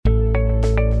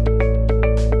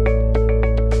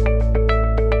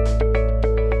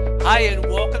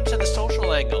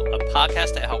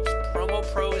podcast that helps promo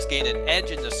pros gain an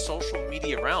edge in the social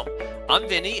media realm. I'm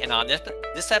Vinny, and on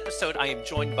this episode, I am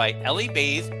joined by Ellie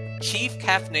Bathe, Chief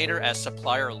Caffeinator at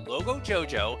supplier Logo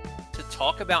Jojo, to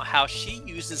talk about how she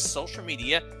uses social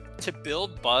media to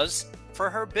build buzz for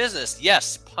her business.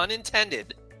 Yes, pun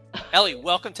intended. Ellie,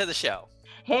 welcome to the show.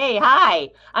 Hey,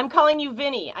 hi. I'm calling you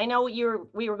Vinny. I know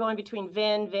we were going between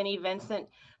Vinny, Vincent,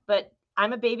 but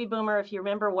I'm a baby boomer. If you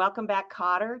remember Welcome Back,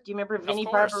 Kotter. Do you remember Vinny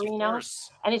Barbarino? Of course.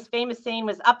 And his famous saying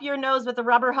was "up your nose with a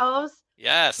rubber hose."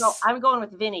 Yes. So I'm going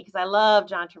with Vinny because I love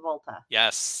John Travolta.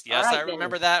 Yes, right, I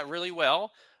remember that really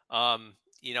well.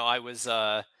 I was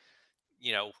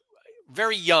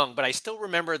very young, but I still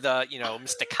remember the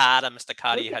Mr.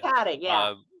 Cotta. You had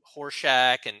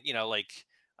Horshack, and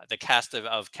the cast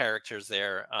of characters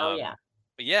there. Oh yeah.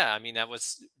 But yeah, I mean that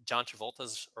was John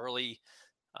Travolta's early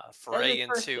foray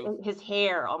into his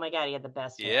hair. Oh my God, he had the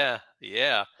best hair.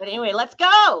 Yeah. But anyway, let's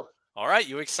go. All right,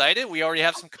 you excited? We already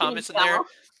have some comments in there.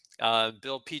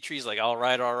 Bill Petrie's like, all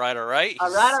right. All right.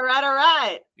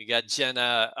 We got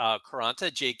Jenna Caranta,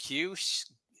 JQ.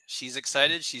 She's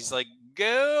excited. She's like,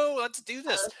 go, let's do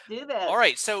this. Let's do this. All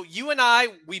right. So you and I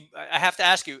have to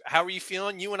ask you, how are you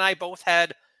feeling? You and I both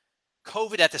had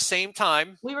COVID at the same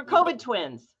time. We were COVID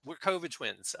twins. We're COVID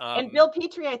twins. And Bill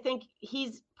Petrie, I think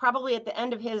he's probably at the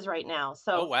end of his right now.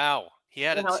 So, oh, wow. He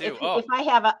had it too. If I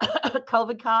have a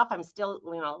COVID cough, I'm still,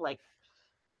 like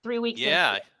 3 weeks.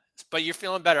 Yeah. But you're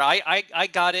feeling better. I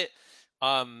got it.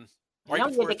 Right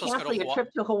before we had to cancel your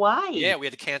trip to Hawaii. Yeah, we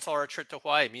had to cancel our trip to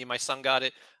Hawaii. Me and my son got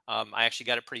it. I actually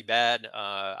got it pretty bad.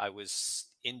 I was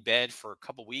in bed for a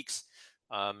couple weeks.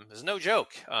 It's no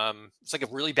joke. It's like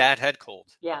a really bad head cold.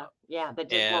 Yeah. That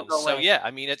just won't go away. So yeah,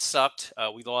 I mean it sucked.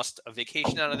 We lost a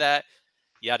vacation out of that.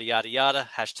 Yada yada yada.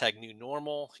 # new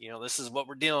normal. This is what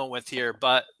we're dealing with here.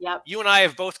 But you and I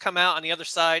have both come out on the other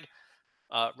side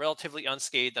relatively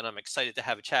unscathed, and I'm excited to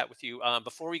have a chat with you.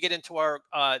 Before we get into our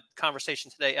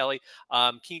conversation today, Ellie,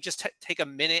 can you just take a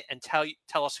minute and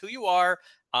tell us who you are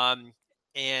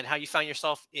and how you found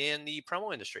yourself in the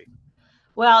promo industry?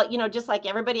 Well, just like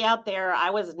everybody out there,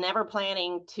 I was never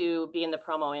planning to be in the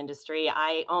promo industry.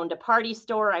 I owned a party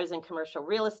store. I was in commercial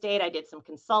real estate. I did some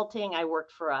consulting. I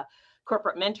worked for a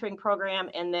corporate mentoring program.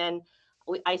 And then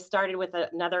I started with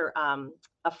another,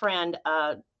 a friend,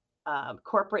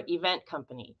 corporate event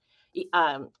company.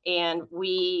 And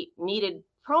we needed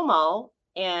promo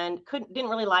and didn't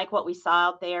really like what we saw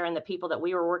out there, and the people that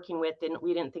we were working with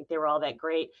we didn't think they were all that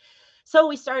great. So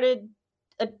we started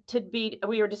we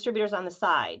were distributors on the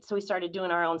side. So we started doing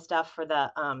our own stuff for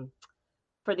the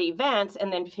events,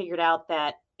 and then figured out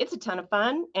that it's a ton of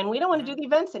fun and we don't want to do the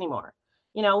events anymore.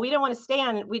 We don't want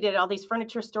to we did all these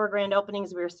furniture store grand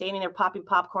openings. We were standing there popping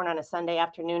popcorn on a Sunday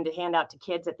afternoon to hand out to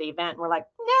kids at the event. And we're like,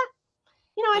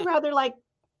 nah, I'd rather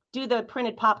do the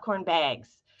printed popcorn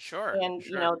bags. Sure. And,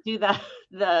 do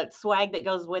the swag that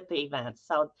goes with the event.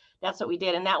 So that's what we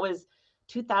did. And that was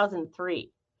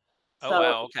 2003. So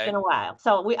wow, okay. It's been a while.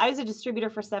 So I was a distributor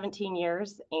for 17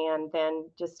 years and then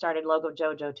just started Logo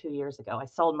Jojo 2 years ago. I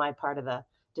sold my part of the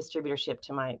distributorship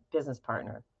to my business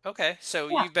partner. Okay. So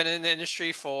you've been in the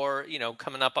industry for,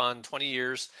 coming up on 20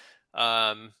 years.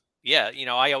 I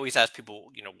always ask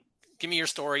people, give me your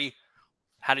story.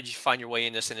 How did you find your way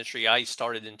in this industry? I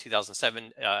started in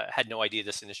 2007, had no idea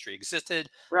this industry existed.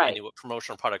 Right. I knew what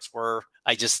promotional products were.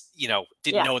 I just,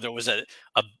 didn't know there was a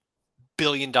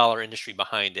billion-dollar industry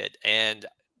behind it. And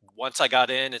once I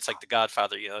got in, it's like The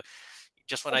Godfather,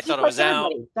 just when I thought it was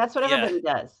out. That's what everybody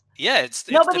does. Yeah.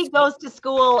 Nobody goes to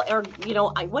school or,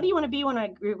 what do you want to be when I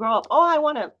grow up? Oh, I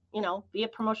want to, be a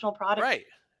promotional product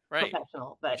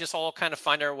professional. But we just all kind of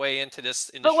find our way into this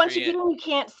industry. But once you get in,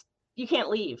 you can't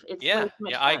leave. It's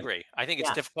I agree. I think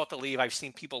it's difficult to leave. I've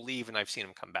seen people leave and I've seen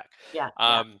them come back. Yeah.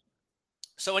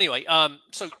 So anyway,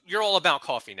 so you're all about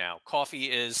coffee now. Coffee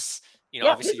is,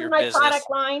 obviously your business. This is my product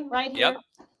line right here.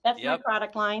 That's my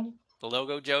product line. The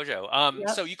Logo Jojo.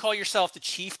 So you call yourself the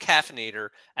Chief Caffeinator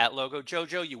at Logo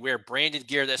Jojo. You wear branded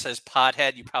gear that says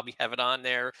Podhead. You probably have it on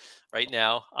there right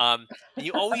now. And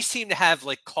you always seem to have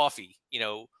coffee,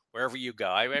 wherever you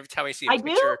go. Every time I see a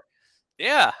picture. Do?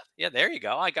 Yeah. There you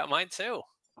go. I got mine too.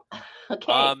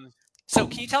 Okay. So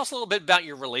can you tell us a little bit about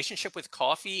your relationship with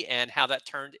coffee and how that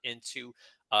turned into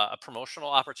a promotional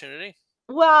opportunity?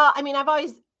 Well, I mean, I've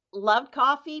always loved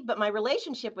coffee, but my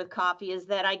relationship with coffee is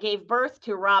that I gave birth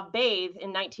to Rob Bathe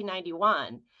in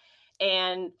 1991.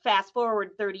 And fast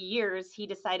forward 30 years, he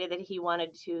decided that he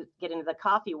wanted to get into the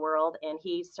coffee world, and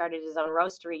he started his own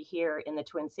roastery here in the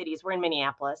Twin Cities. We're in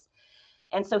Minneapolis.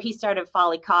 And so he started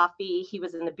Folly Coffee. He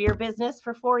was in the beer business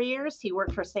for 4 years. He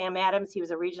worked for Sam Adams. He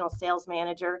was a regional sales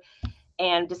manager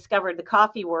and discovered the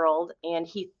coffee world. And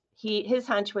he his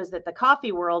hunch was that the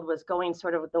coffee world was going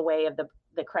sort of the way of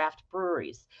the craft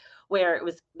breweries, where it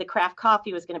was the craft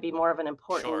coffee was going to be more of an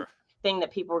important thing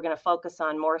that people were going to focus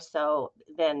on more so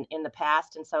than in the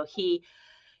past. And so he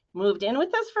moved in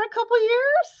with us for a couple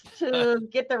years to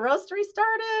get the roastery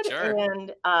started.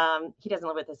 And he doesn't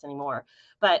live with us anymore,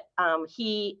 but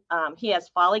he has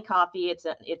Folly Coffee.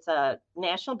 It's a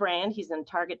national brand. He's in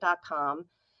Target.com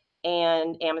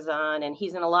and Amazon, and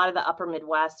he's in a lot of the upper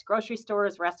Midwest grocery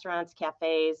stores, restaurants,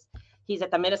 cafes. He's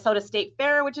at the Minnesota State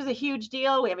Fair, which is a huge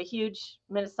deal. We have a huge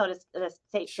Minnesota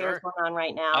State Fair going on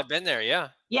right now. I've been there, yeah.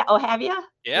 Yeah. Oh, have you?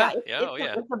 Yeah.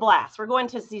 It's a blast. We're going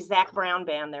to see Zach Brown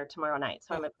Band there tomorrow night,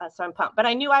 so I'm pumped. But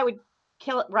I knew I would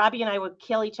Robbie and I would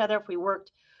kill each other if we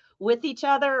worked with each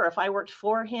other or if I worked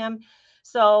for him.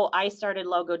 So I started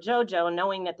Logo Jojo,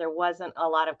 knowing that there wasn't a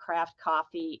lot of craft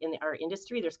coffee in our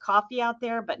industry. There's coffee out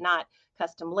there, but not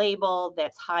custom label.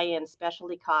 That's high-end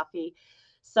specialty coffee.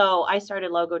 So I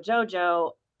started Logo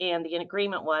Jojo, and the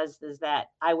agreement is that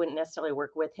I wouldn't necessarily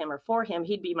work with him or for him.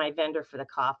 He'd be my vendor for the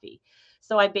coffee.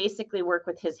 So I basically work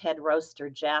with his head roaster,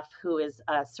 Jeff, who is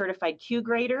a certified Q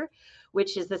grader,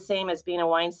 which is the same as being a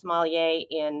wine sommelier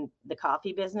in the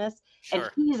coffee business. And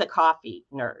he's a coffee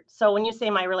nerd. So when you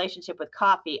say my relationship with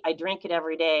coffee, I drink it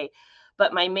every day.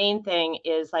 But my main thing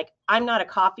is, like, I'm not a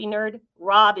coffee nerd.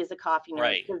 Rob is a coffee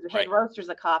nerd. His head roaster's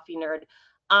a coffee nerd.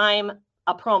 I'm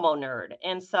a promo nerd.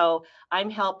 And so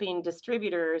I'm helping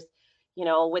distributors,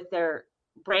 with their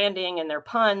branding and their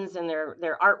puns and their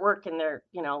artwork and their,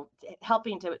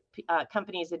 helping to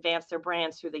companies advance their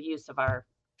brands through the use of our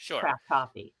craft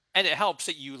coffee. And it helps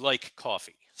that you like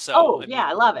coffee. So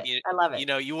I love it. I love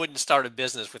it. You wouldn't start a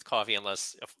business with coffee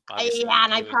unless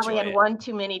and I probably had one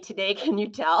too many today. Can you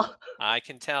tell? I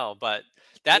can tell, but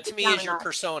that to me is your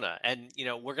persona, and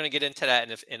we're going to get into that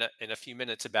in a few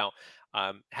minutes about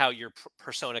how your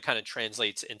persona kind of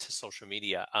translates into social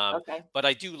media. But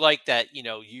I do like that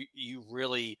you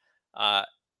really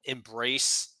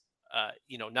embrace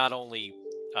not only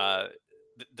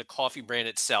the coffee brand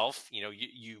itself.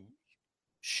 You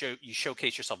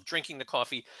showcase yourself drinking the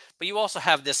coffee, but you also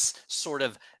have this sort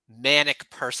of manic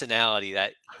personality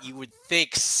that you would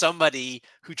think somebody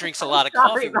who drinks a lot of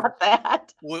coffee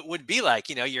would be like.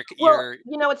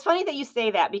 It's funny that you say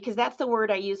that, because that's the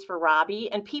word I use for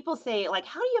Robbie. And people say, like,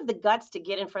 how do you have the guts to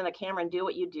get in front of the camera and do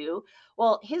what you do?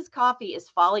 Well, his coffee is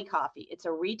Folly Coffee. It's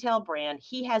a retail brand.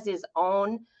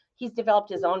 He's developed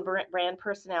his own brand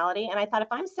personality. And I thought, if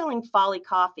I'm selling Folly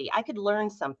Coffee, I could learn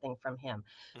something from him.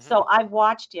 So I've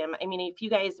watched him. I mean, if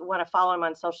you guys want to follow him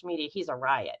on social media, he's a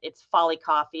riot. It's Folly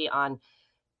Coffee on,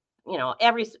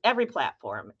 every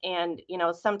platform. And,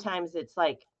 sometimes it's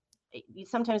like,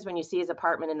 sometimes when you see his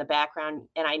apartment in the background,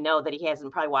 and I know that he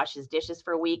hasn't probably washed his dishes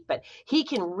for a week, but he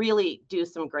can really do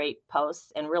some great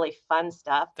posts and really fun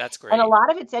stuff. That's great. And a lot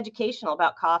of it's educational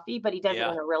about coffee, but he does it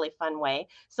in a really fun way.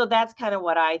 So that's kind of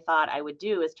what I thought I would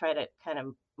do, is try to kind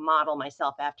of model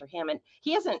myself after him. And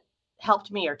he hasn't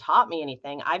helped me or taught me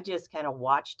anything. I've just kind of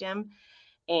watched him.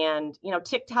 And,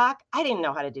 TikTok, I didn't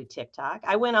know how to do TikTok.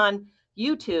 I went on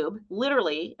YouTube,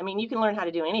 literally. I mean, you can learn how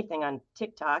to do anything on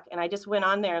TikTok. And I just went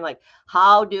on there and, like,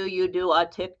 how do you do a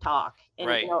TikTok? And,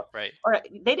 or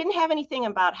they didn't have anything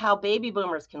about how baby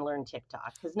boomers can learn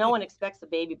TikTok, because no one expects a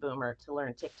baby boomer to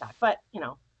learn TikTok. But,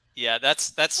 yeah,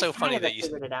 that's so funny that you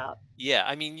figured it out. Yeah,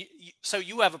 I mean, so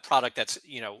you have a product that's,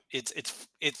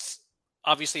 it's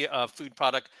obviously a food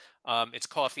product. It's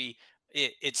coffee.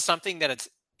 It's something that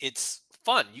it's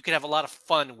fun. You can have a lot of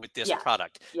fun with this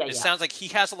product. It sounds like he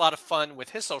has a lot of fun with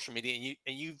his social media,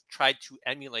 and you've tried to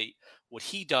emulate what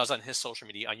he does on his social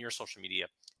media, on your social media,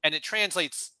 and it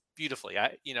translates beautifully.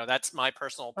 That's my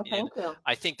personal opinion. Thank you.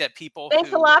 I think that people.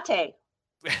 Thanks a latte.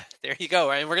 There you go.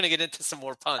 And we're going to get into some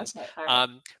more puns. Okay, right.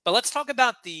 But let's talk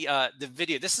about the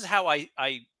video. This is how I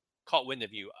caught wind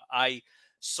of you. I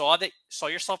saw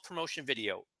your self promotion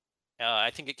video. I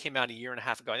think it came out a year and a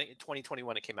half ago. I think in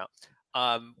 2021 it came out.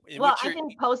 I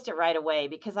didn't post it right away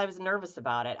because I was nervous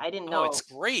about it. I didn't know. Oh, it's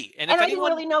great. And I didn't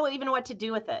really know even what to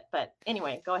do with it. But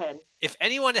anyway, go ahead. If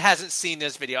anyone hasn't seen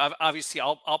this video, obviously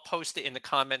I'll post it in the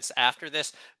comments after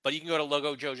this. But you can go to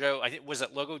Logo Jojo. I think, was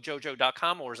it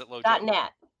logojojo.com or is it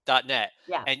 .net? .net.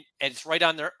 Yeah. And it's right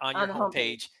on there on your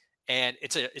homepage. And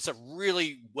it's a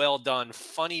really well done,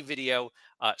 funny video,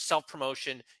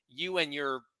 self-promotion. You and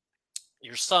your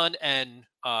son and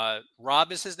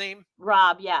Rob is his name?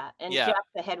 Rob, yeah. And Jeff,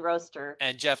 the head roaster.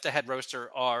 And Jeff, the head roaster,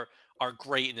 are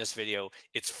great in this video.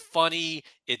 It's funny.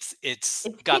 It's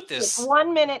got this. It's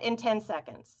 1 minute and 10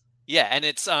 seconds. Yeah, and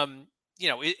it's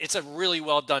it's a really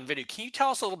well done video. Can you tell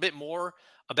us a little bit more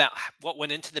about what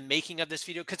went into the making of this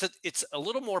video? Because it's a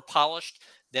little more polished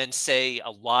than, say,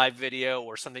 a live video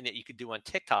or something that you could do on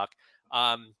TikTok,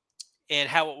 and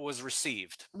how it was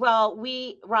received. Well,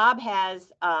 Rob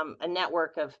has a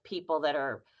network of people that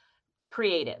are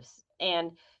creatives.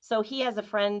 And so he has a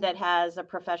friend that has a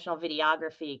professional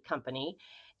videography company,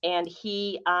 and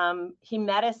he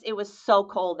met us. It was so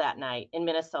cold that night in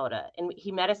Minnesota, and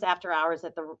he met us after hours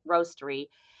at the roastery.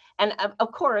 And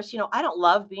of course, I don't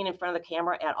love being in front of the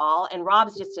camera at all. And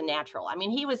Rob's just a natural. I mean,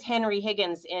 he was Henry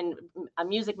Higgins in A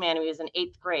Music Man when he was in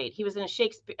 8th grade. He was in a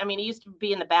Shakespeare. I mean, he used to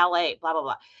be in the ballet, blah, blah,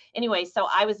 blah. Anyway, so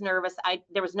I was nervous.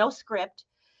 There was no script.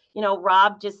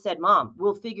 Rob just said, Mom,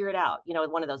 we'll figure it out.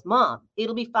 One of those, Mom,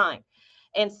 it'll be fine.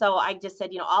 And so I just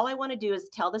said, all I want to do is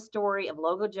tell the story of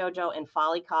Logo Jojo and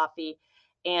Folly Coffee.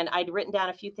 And I'd written down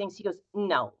a few things. He goes,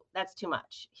 no, that's too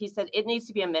much. He said, it needs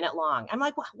to be a minute long. I'm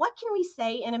like, well, what can we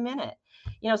say in a minute?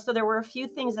 So there were a few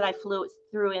things that I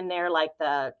threw in there, like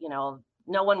no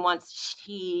one wants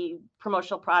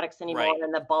promotional products anymore, right,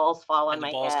 and the balls fall on my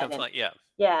head. Yeah.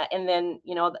 Yeah. And then,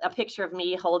 a picture of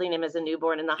me holding him as a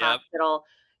newborn in the hospital,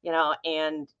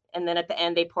 and then at the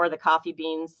end they pour the coffee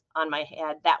beans on my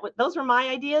head. Those were my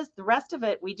ideas. The rest of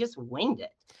it, we just winged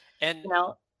it. And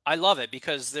I love it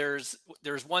because there's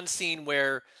one scene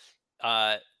where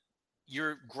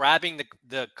you're grabbing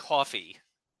the coffee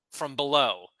from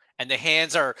below, and the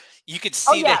hands are, you could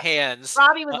see the hands.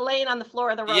 Robbie was laying on the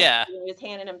floor of the room. Yeah. He was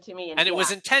handing them to me. And it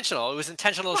was intentional. It was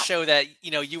intentional to show that,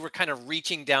 you were kind of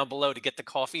reaching down below to get the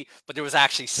coffee, but there was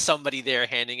actually somebody there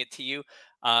handing it to you.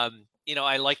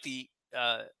 I like the,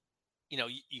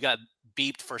 you got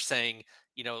beeped for saying,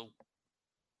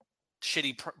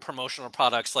 shitty promotional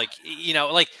products. Like,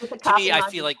 to me, I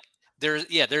feel like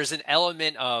there's an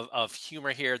element of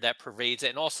humor here that pervades it.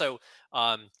 And also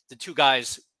the two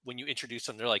guys, when you introduce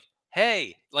them, they're like,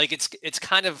 hey, like it's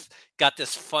kind of got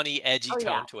this funny, edgy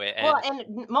tone to it.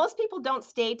 And most people don't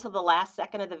stay till the last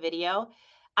second of the video.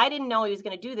 I didn't know he was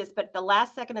going to do this, but the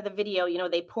last second of the video,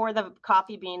 they pour the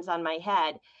coffee beans on my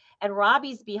head, and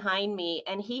Robbie's behind me,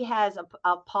 and he has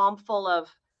a palm full of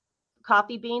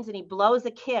coffee beans, and he blows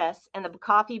a kiss, and the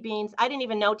coffee beans, I didn't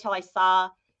even know till I saw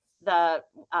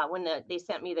when they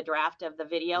sent me the draft of the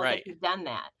video that he'd done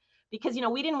that. Because,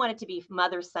 we didn't want it to be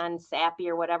mother, son, sappy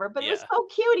or whatever, but it was so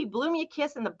cute. He blew me a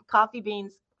kiss and the coffee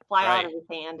beans fly out of his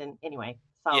hand. And anyway,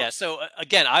 so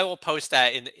again, I will post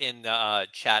that in the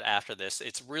chat after this.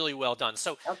 It's really well done.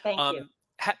 So thank you.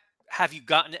 Have you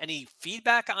gotten any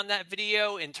feedback on that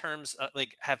video in terms of,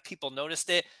 have people noticed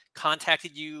it,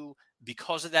 contacted you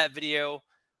because of that video?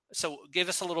 So give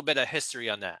us a little bit of history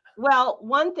on that. Well,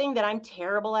 one thing that I'm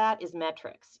terrible at is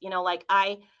metrics.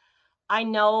 I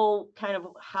know kind of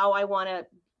how I want to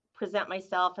present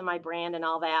myself and my brand and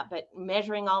all that, but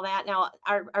measuring all that. Now,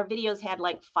 our videos had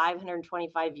like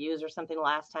 525 views or something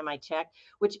last time I checked,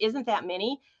 which isn't that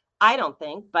many, I don't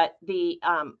think. But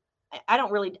I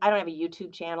don't have a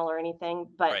YouTube channel or anything,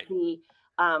 but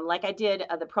like I did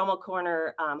the Promo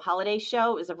Corner holiday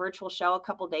show. It was a virtual show a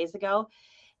couple days ago,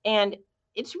 and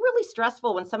it's really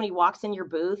stressful when somebody walks in your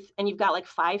booth and you've got like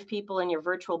 5 people in your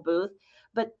virtual booth.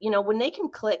 But, when they can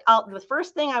click out, the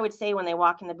first thing I would say when they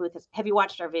walk in the booth is, have you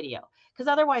watched our video? Because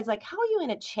otherwise, how are you in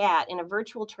a chat in a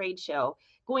virtual trade show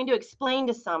going to explain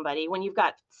to somebody when you've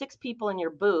got 6 people in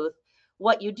your booth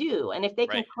what you do? And if they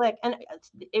can click, and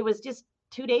it was just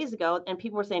 2 days ago, and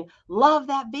people were saying, love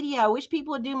that video. I wish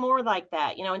people would do more like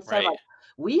that, instead of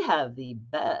we have the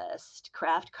best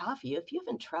craft coffee. If you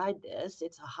haven't tried this,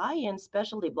 it's a high-end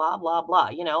specialty, blah, blah, blah,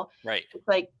 It's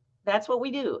like, that's what we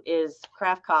do, is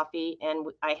craft coffee, and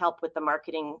I help with the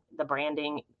marketing, the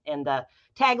branding, and the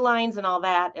taglines and all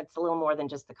that. It's a little more than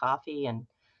just the coffee, and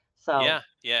so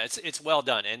it's well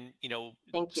done. And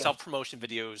thank you. Self-promotion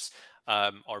videos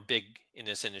are big in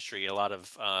this industry. A lot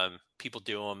of people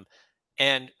do them,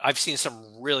 and I've seen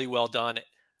some really well done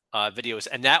videos,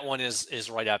 and that one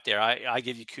is right up there. I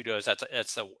give you kudos.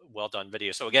 That's a well done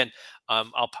video. So again,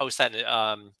 I'll post that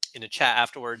in the chat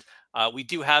afterward. We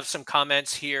do have some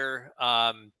comments here,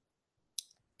 and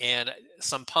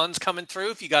some puns coming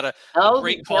through. If you got a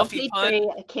great coffee pun,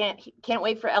 I can't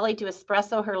wait for Ellie to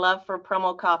espresso her love for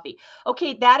promo coffee.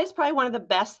 Okay, that is probably one of the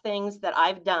best things that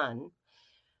I've done.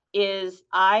 Is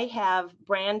I have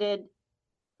branded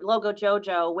Logo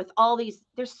Jojo with all these.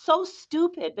 They're so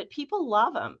stupid, but people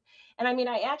love them. And I mean,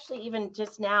 I actually even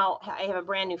just now I have a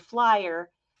brand new flyer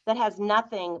that has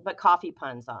nothing but coffee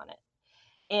puns on it.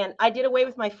 And I did away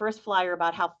with my first flyer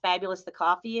about how fabulous the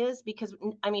coffee is, because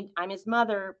I mean, I'm his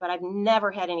mother, but I've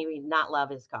never had anybody not love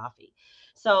his coffee.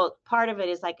 So part of it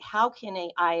is like, how can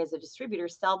I, as a distributor,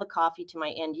 sell the coffee to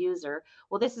my end user?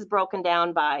 Well, this is broken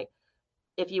down by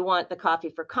if you want the Coffee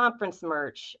for Conference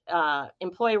merch,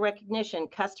 employee recognition,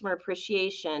 customer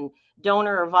appreciation,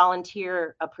 donor or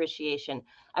volunteer appreciation.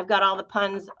 I've got all the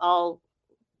puns all,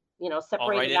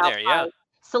 separated out there. by Yeah.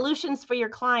 solutions for your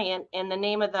client. And the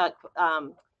name of the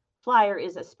flyer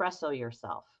is Espresso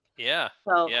Yourself. Yeah.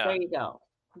 So Yeah. there you go.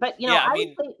 But, Yeah, I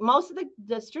would think most of the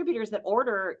distributors that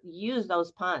order use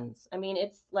those puns. I mean,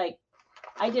 it's like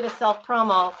I did a self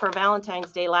promo for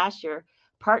Valentine's Day last year.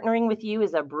 Partnering with you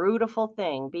is a beautiful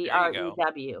thing.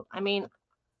 BREW. I mean,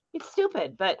 it's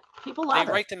stupid, but people love it.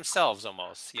 They write themselves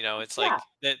almost. It's like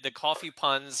the coffee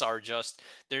puns are just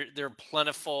they're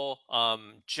plentiful.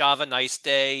 Java Nice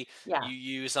Day you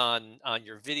use on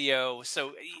your video.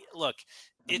 So look,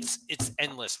 it's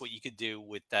endless what you could do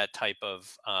with that type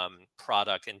of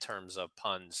product in terms of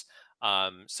puns.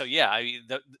 So yeah,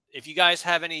 if you guys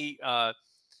have any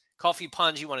coffee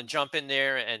puns you want to jump in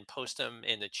there and post them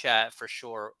in the chat for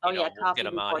sure. We'll get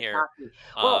them on here.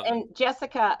 Well, and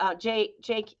Jessica,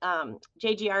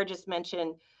 JGR just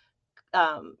mentioned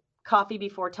coffee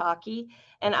before talkie,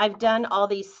 and I've done all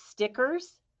these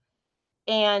stickers.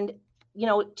 And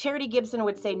Charity Gibson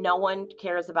would say no one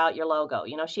cares about your logo.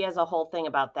 She has a whole thing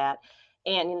about that.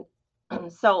 And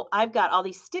so I've got all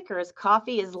these stickers.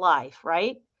 Coffee is life,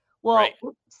 right? Well,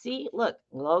 see, look,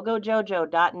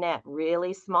 logojojo.net,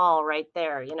 really small right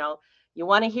there. You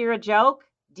want to hear a joke?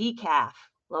 Decaf,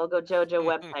 Logo Jojo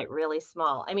website, really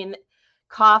small. I mean,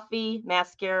 coffee,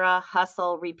 mascara,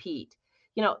 hustle, repeat.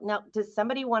 Now, does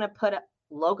somebody want to put a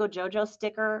Logo Jojo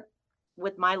sticker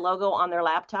with my logo on their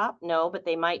laptop? No, but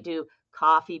they might do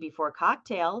coffee before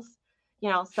cocktails.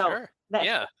 So sure.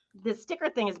 The sticker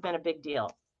thing has been a big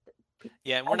deal.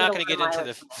 Yeah, and we're not going to get into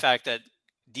the fact that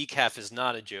decaf is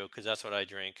not a joke, because that's what I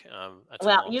drink.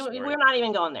 We're not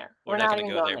even going there. We're not going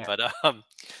to go there. But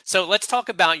so let's talk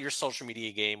about your social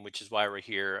media game, which is why we're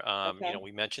here.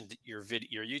 We mentioned your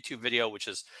YouTube video, which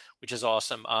is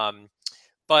awesome.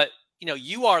 But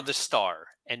you are the star,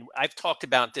 and I've talked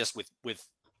about this with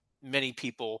many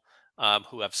people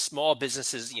who have small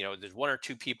businesses. There's one or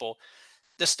two people.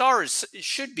 The star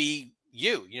should be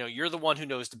you. You're the one who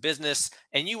knows the business,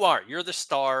 and you're the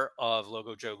star of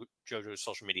Logo Jojo's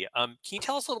social media. Can you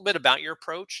tell us a little bit about your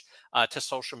approach to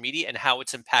social media and how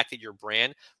it's impacted your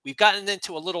brand? We've gotten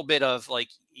into a little bit of like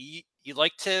you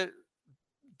like to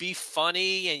be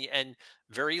funny and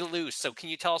very loose. So can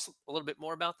you tell us a little bit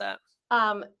more about that?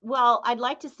 Well, I'd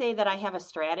like to say that I have a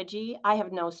strategy. I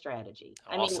have no strategy.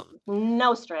 Awesome. I mean,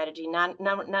 no strategy, none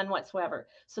whatsoever.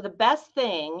 So the best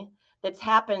thing that's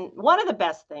happened, one of the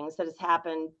best things that has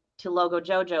happened to Logo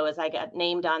Jojo is I got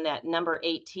named on that number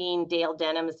 18, Dale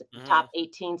Denham's top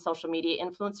 18 social media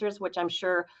influencers, which I'm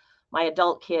sure my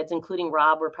adult kids, including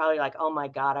Rob, were probably like, oh my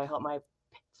God, I hope my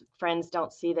friends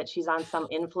don't see that she's on some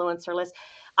influencer list.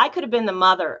 I could have been the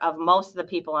mother of most of the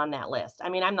people on that list. I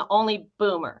mean, I'm the only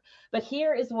boomer. But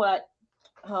here is what,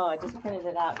 I just printed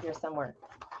it out here somewhere.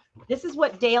 This is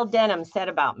what Dale Denham said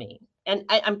about me. And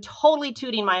I'm totally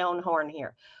tooting my own horn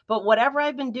here. But whatever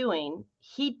I've been doing,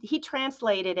 he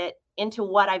translated it into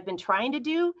what I've been trying to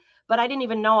do. But I didn't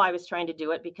even know I was trying to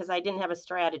do it because I didn't have a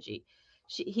strategy.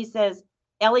 He says,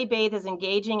 Ellie Baith is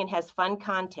engaging and has fun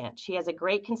content. She has a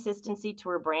great consistency to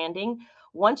her branding.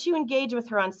 Once you engage with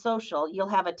her on social, you'll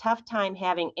have a tough time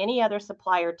having any other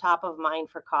supplier top of mind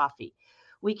for coffee.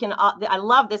 I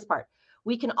love this part.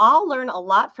 We can all learn a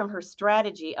lot from her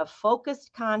strategy of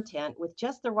focused content with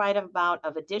just the right amount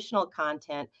of additional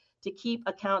content to keep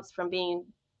accounts from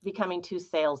becoming too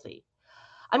salesy.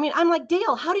 I mean, I'm like,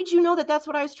 Dale, how did you know that that's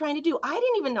what I was trying to do? I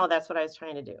didn't even know that's what I was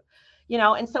trying to do.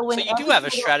 And so when you do have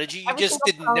a strategy, you just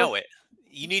didn't know it.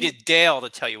 You needed Dale to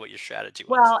tell you what your strategy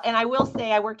was. Well, and I will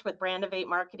say I worked with Brandivate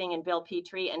Marketing and Bill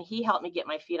Petrie, and he helped me get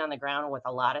my feet on the ground with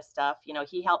a lot of stuff.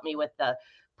 He helped me with the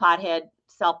Pothead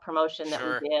self-promotion that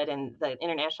we did and the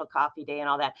International Coffee Day and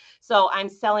all that. So I'm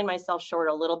selling myself short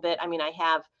a little bit. I mean, I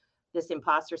have this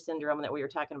imposter syndrome that we were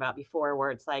talking about before,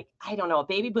 where it's like, I don't know, a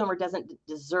baby boomer doesn't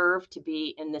deserve to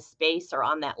be in this space or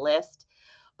on that list.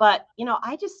 But,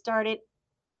 I just started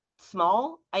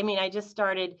small. I mean, I just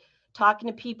started talking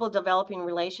to people, developing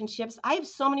relationships. I have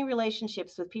so many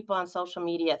relationships with people on social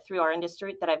media through our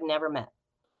industry that I've never met.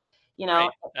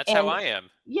 Right. That's how I am.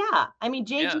 Yeah. I mean,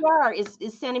 JGR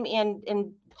is sending me,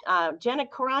 and Jenna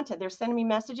Coranta, they're sending me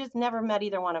messages, never met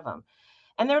either one of them.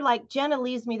 And they're like, Jenna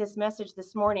leaves me this message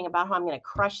this morning about how I'm going to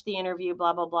crush the interview,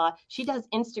 blah, blah, blah. She does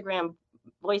Instagram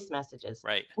voice messages,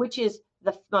 right, which is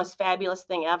the most fabulous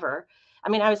thing ever. I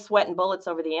mean, I was sweating bullets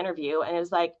over the interview, and it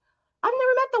was like, I've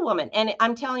never met the woman. And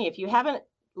I'm telling you, if you haven't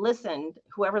listened,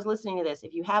 whoever's listening to this,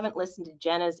 if you haven't listened to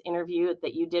Jenna's interview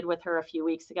that you did with her a few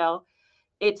weeks ago,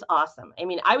 it's awesome. I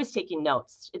mean, I was taking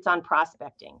notes. It's on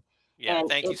prospecting. Yeah,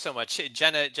 thank you so much.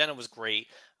 Jenna was great.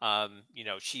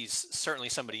 She's certainly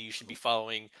somebody you should be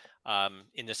following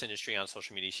in this industry on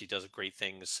social media. She does great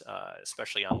things,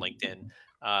 especially on LinkedIn.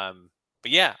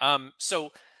 But yeah,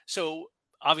 so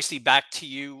obviously back to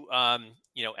you,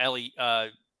 Ellie.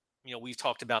 We've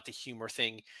talked about the humor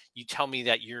thing. You tell me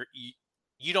that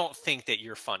you don't think that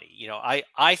you're funny.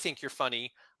 I think you're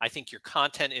funny. I think your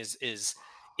content is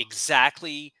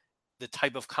exactly the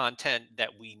type of content that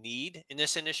we need in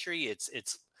this industry. It's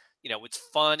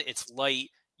fun, it's light.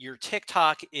 Your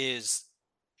TikTok is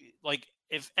like,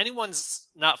 if anyone's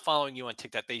not following you on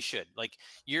TikTok, they should. Like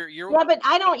you're Yeah, but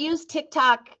I don't use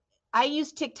TikTok. I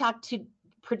use TikTok to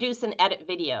produce and edit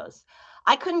videos.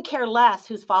 I couldn't care less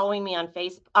who's following me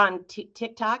on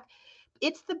TikTok.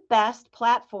 It's the best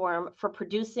platform for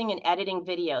producing and editing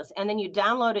videos. And then you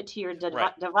download it to your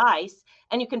device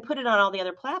and you can put it on all the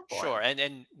other platforms. Sure.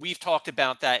 And we've talked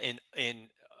about that in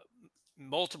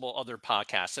multiple other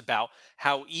podcasts about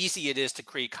how easy it is to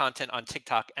create content on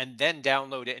TikTok and then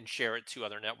download it and share it to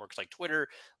other networks like Twitter,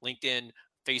 LinkedIn,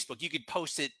 Facebook. You could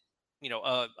post it,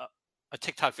 a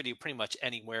TikTok video pretty much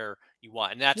anywhere you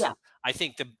want. And that's, I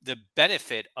think the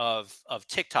benefit of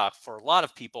TikTok for a lot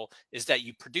of people is that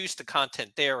you produce the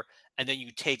content there and then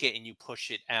you take it and you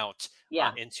push it out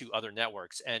into other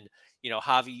networks. And,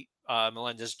 Javi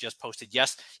Melendez just posted,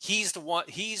 yes, he's one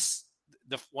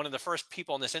of the first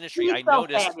people in this industry I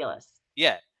noticed. Fabulous.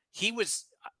 Yeah,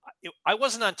 I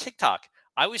wasn't on TikTok.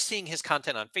 I was seeing his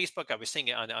content on Facebook. I was seeing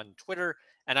it on Twitter.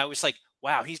 And I was like,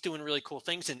 wow, he's doing really cool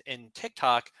things in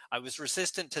TikTok. I was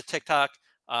resistant to TikTok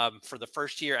for the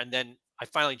first year. And then I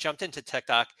finally jumped into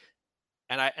TikTok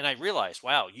and I realized,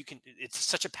 wow, it's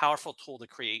such a powerful tool to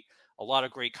create a lot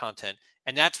of great content.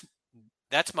 And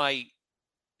that's my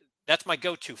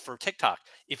go-to for TikTok.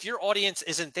 If your audience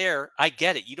isn't there, I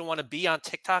get it. You don't want to be on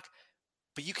TikTok,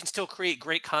 but you can still create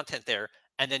great content there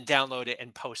and then download it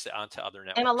and post it onto other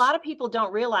networks. And a lot of people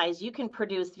don't realize you can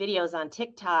produce videos on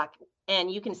TikTok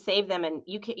and you can save them, and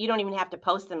you don't even have to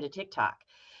post them to TikTok,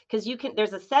 because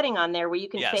there's a setting on there where you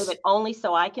can save it only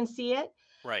so I can see it.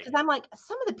 Right. Because I'm like,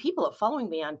 some of the people are following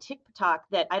me on TikTok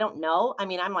that I don't know. I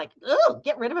mean, I'm like, oh,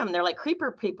 get rid of them. They're like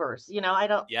creeper peepers. I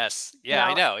don't. Yes. Yeah,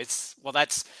 I know.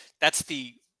 That's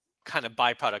the kind of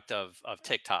byproduct of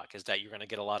TikTok, is that you're going to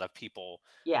get a lot of people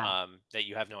that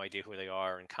you have no idea who they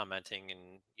are and commenting and,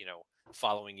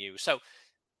 following you. So,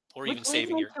 or even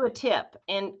saving your. To a tip.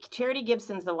 And Charity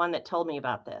Gibson's the one that told me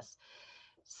about this.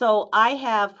 So I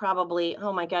have probably,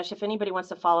 oh my gosh, if anybody wants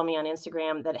to follow me on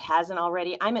Instagram that hasn't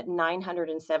already, I'm at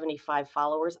 975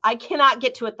 followers. I cannot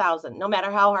get to 1,000, no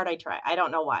matter how hard I try. I don't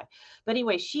know why. But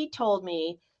anyway, she told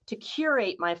me to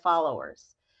curate my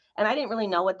followers. And I didn't really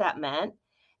know what that meant.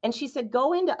 And she said,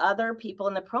 go into other people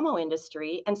in the promo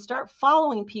industry and start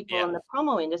following people in the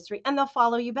promo industry, and they'll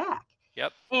follow you back.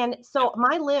 Yep. And so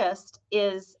my list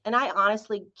is, and I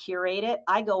honestly curate it.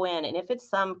 I go in, and if it's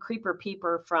some creeper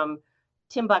peeper from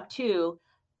Timbuktu,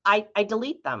 I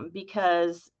delete them,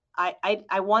 because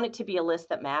I want it to be a list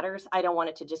that matters. I don't want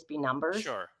it to just be numbers.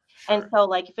 Sure. And so,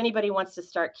 like, if anybody wants to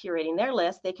start curating their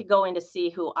list, they could go in to see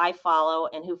who I follow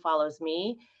and who follows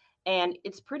me. And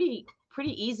it's pretty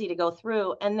easy to go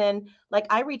through. And then, like,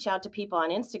 I reach out to people on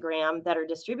Instagram that are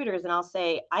distributors, and I'll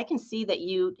say, I can see that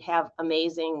you have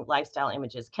amazing lifestyle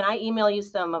images. Can I email you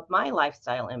some of my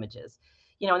lifestyle images?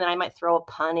 And then I might throw a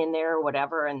pun in there or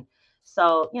whatever. And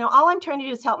so, all I'm trying to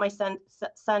do is help my son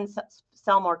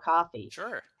sell more coffee.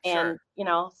 Sure. And,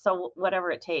 so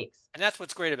whatever it takes. And that's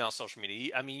what's great about social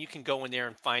media. I mean, you can go in there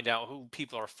and find out who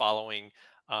people are following.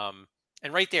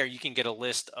 And right there, you can get a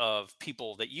list of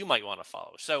people that you might want to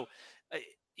follow. So,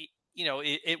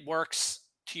 it works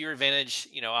to your advantage.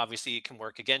 Obviously it can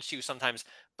work against you sometimes,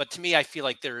 but to me, I feel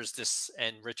like there's this,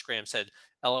 and Rich Graham said,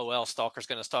 LOL, stalker's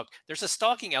going to stalk. There's a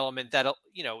stalking element that,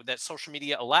 that social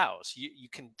media allows. You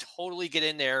can totally get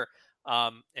in there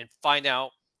and find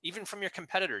out, even from your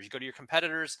competitors. You go to your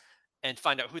competitors and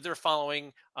find out who they're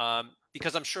following,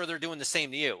 because I'm sure they're doing the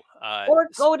same to you. Or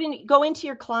go into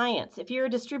your clients. If you're a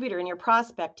distributor and you're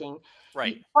prospecting,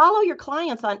 right, you follow your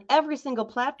clients on every single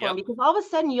platform, because all of a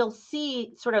sudden you'll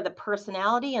see sort of the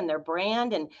personality and their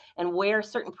brand, and where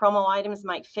certain promo items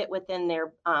might fit within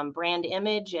their brand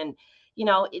image. And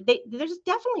there's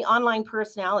definitely online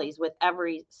personalities with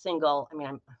every single. I mean,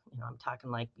 I'm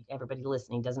talking like everybody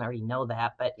listening doesn't already know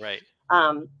that, but right.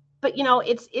 But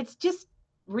it's just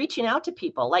reaching out to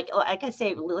people. Like I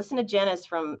say, listen to Jenna's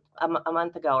from a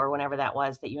month ago or whenever that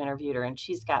was that you interviewed her, and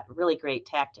she's got really great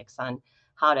tactics on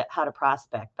how to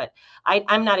prospect. But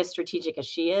I'm not as strategic as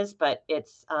she is, but it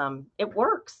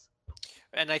works.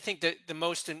 And I think that the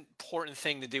most important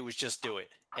thing to do is just do it.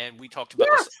 And we talked about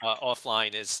this Yes.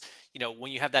 offline is,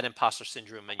 when you have that imposter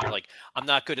syndrome and you're like, I'm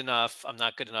not good enough. I'm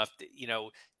not good enough.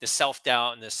 The self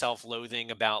doubt and the self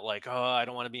loathing about like, oh, I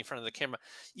don't want to be in front of the camera.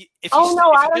 Oh no, If I you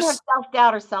don't have just,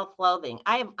 self-doubt or self-loathing.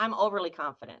 I'm overly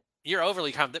confident. you're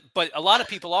overly confident, but a lot of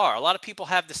people are. A lot of people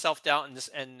have the self doubt and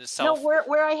the No, self.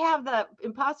 where I have the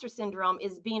imposter syndrome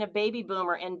is being a baby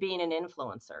boomer and being an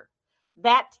influencer.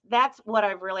 That's what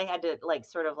I've really had to like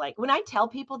sort of like when I tell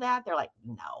people that, they're like,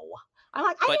 no. I'm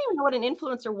like, I But didn't even know what an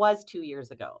influencer was 2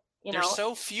 years ago, you there's know?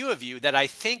 so few of you that I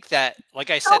think that, like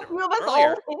I said So few of us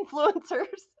earlier, old influencers.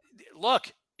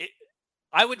 look,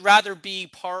 I would rather be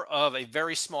part of a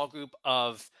very small group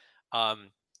of,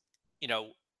 um, you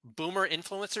know, boomer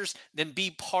influencers than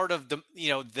be part of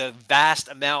the vast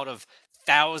amount of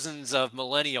thousands of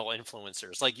millennial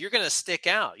influencers. Like you're going to stick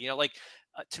out, like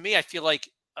to me, I feel like,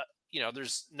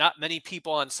 there's not many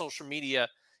people on social media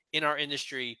in our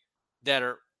industry that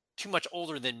are too much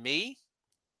older than me,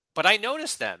 but I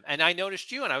noticed them and I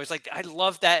noticed you. And I was like, I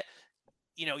love that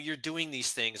you're doing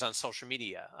these things on social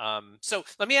media. So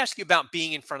let me ask you about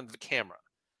being in front of the camera.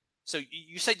 So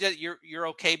you said that you're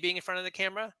okay being in front of the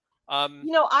camera. um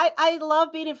I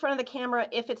love being in front of the camera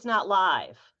if it's not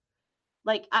live.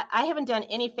 Like I haven't done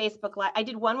any Facebook live. I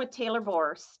did one with Taylor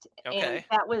Borst, and okay.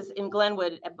 that was in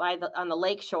Glenwood on the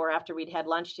lake shore after we'd had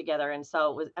lunch together. And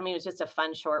so it was just a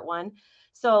fun short one.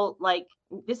 So like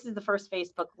this is the first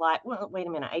Facebook live. Well, wait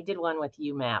a minute, I did one with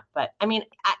UMAP, but I mean,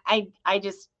 I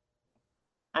just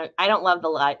I don't love the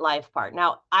live part.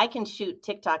 Now I can shoot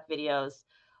TikTok videos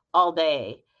all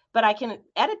day, but I can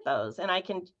edit those and I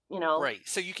can Right,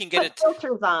 so you can get put it.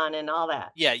 filters on and all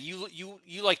that. Yeah, you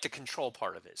like the control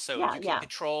part of it, so Yeah, you can yeah.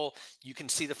 control, you can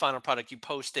see the final product, you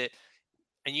post it,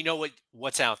 and you know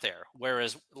what's out there,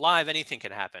 whereas live anything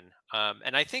can happen.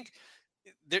 And I think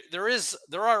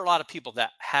there are a lot of people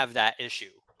that have that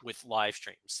issue with live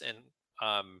streams. And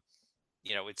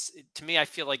to me, I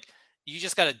feel like you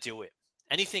just got to do it.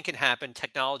 Anything can happen.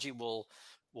 Technology will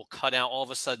cut out. All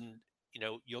of a sudden,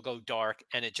 you'll go dark,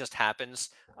 and it just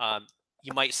happens.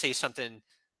 You might say something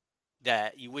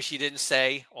that you wish you didn't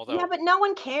say. Yeah, Although, but no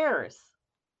one cares.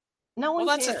 No well,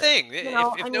 one that's the cares. thing. If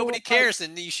I mean, nobody it's like, cares,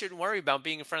 then you shouldn't worry about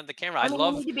being in front of the camera. I I mean, you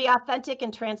love, need to be authentic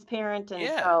and transparent. And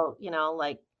yeah, so,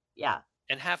 like, yeah.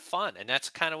 and have fun, and that's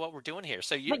kind of what we're doing here.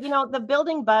 So you, But, the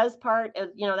building buzz part,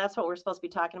 that's what we're supposed to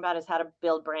be talking about is how to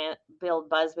build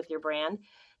buzz with your brand.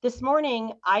 This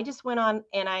morning, I just went on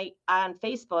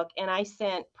Facebook and I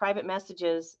sent private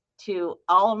messages to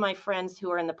all of my friends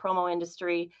who are in the promo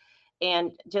industry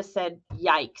and just said,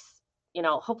 yikes.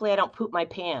 Hopefully I don't poop my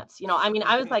pants. I mean,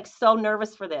 I was like so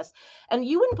nervous for this. And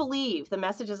you wouldn't believe the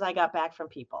messages I got back from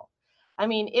people. I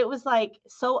mean, it was like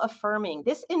so affirming.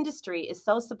 This industry is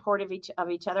so supportive of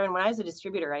each other. And when I was a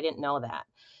distributor, I didn't know that.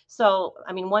 So,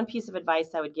 I mean, one piece of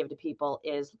advice I would give to people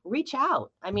is reach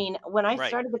out. I mean, when I right.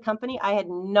 started the company, I had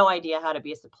no idea how to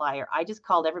be a supplier. I just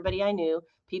called everybody I knew,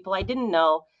 people I didn't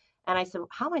know, and I said,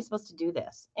 how am I supposed to do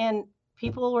this? And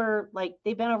people were like,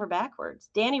 they bent over backwards.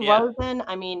 Danny Yeah. Rosen,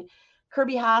 I mean,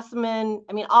 Kirby Hasseman,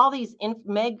 I mean, all these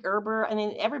Meg Gerber, I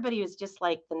mean, everybody was just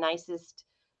like the nicest,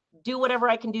 do whatever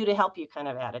I can do to help you kind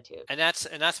of attitude. And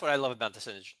that's what I love about this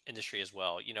industry as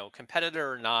well.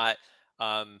 Competitor or not,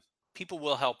 people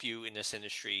will help you in this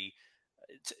industry,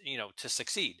 to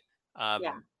succeed.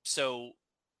 Yeah. So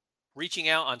reaching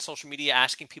out on social media,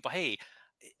 asking people, hey,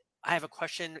 I have a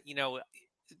question.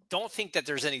 Don't think that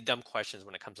there's any dumb questions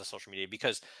when it comes to social media,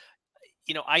 because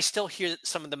I still hear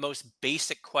some of the most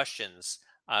basic questions,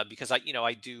 because I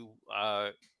do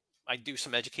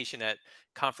some education at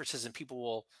conferences, and people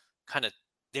will kind of,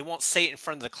 they won't say it in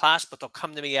front of the class, but they'll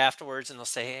come to me afterwards and they'll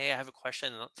say, hey, I have a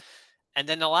question. And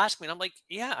then they'll ask me, and I'm like,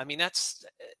 yeah, I mean,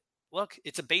 look,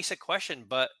 it's a basic question,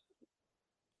 but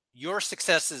your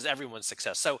success is everyone's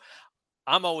success. So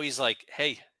I'm always like,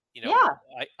 hey, Yeah.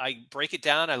 I break it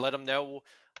down. I let them know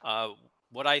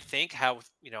what I think, how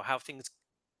things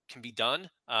can be done,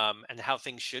 and how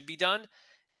things should be done.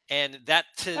 And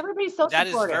Everybody's so that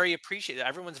is supportive. very appreciated.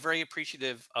 Everyone's very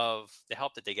appreciative of the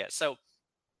help that they get. So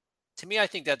to me, I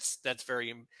think that's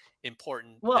very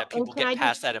important, Well, that and people get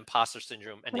past that imposter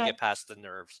syndrome and can they I get past the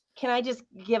nerves. can I just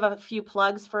give a few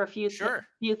plugs for a Sure.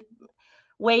 few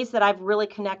ways that I've really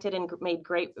connected and made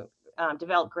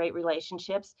developed great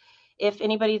relationships. If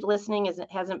anybody listening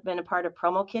hasn't been a part of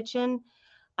Promo Kitchen,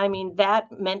 I mean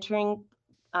that mentoring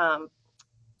um,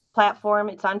 platform.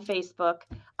 It's on Facebook.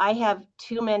 I have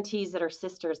two mentees that are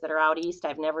sisters that are out east.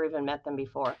 I've never even met them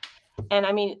before. And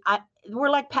I mean, we're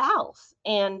like pals,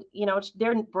 and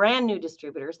they're brand new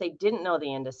distributors. They didn't know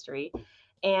the industry,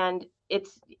 and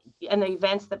it's and the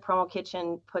events that Promo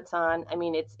Kitchen puts on. I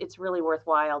mean, it's really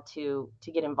worthwhile to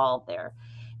get involved there.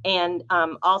 And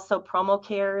also Promo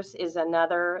Cares is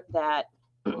another that,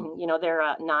 they're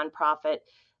a nonprofit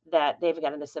that they've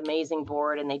got this amazing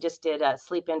board, and they just did a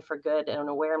Sleep In for Good, an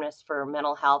awareness for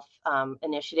mental health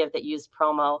initiative that used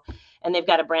Promo, and they've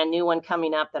got a brand new one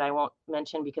coming up that I won't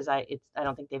mention because I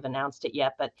don't think they've announced it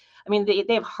yet. But I mean,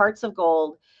 they have hearts of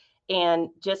gold, and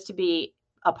just to be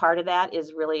a part of that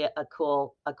is really a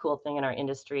cool thing in our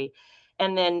industry.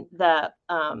 And then the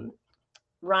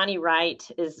Ronnie Wright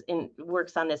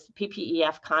works on this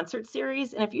PPEF concert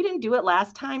series. And if you didn't do it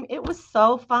last time, it was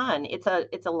so fun. It's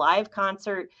a live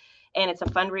concert, and it's a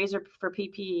fundraiser for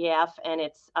PPEF, and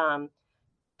it's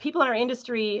people in our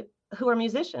industry who are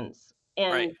musicians.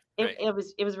 And it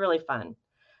was really fun.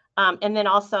 And then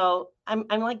also I'm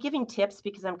like giving tips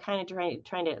because I'm kind of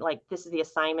trying to, like, this is the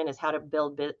assignment, is how to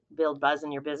build buzz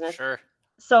in your business. Sure.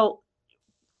 So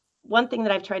one thing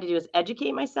that I've tried to do is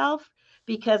educate myself,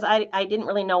 because I didn't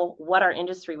really know what our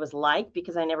industry was like,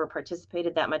 because I never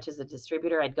participated that much as a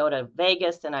distributor. I'd go to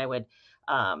Vegas and I would,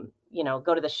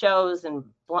 go to the shows and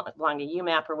belong to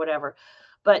UMAP or whatever.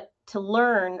 But to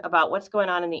learn about what's going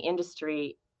on in the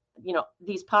industry,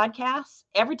 these podcasts,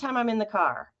 every time I'm in the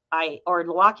car, or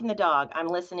walking the dog, I'm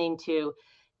listening to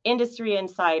Industry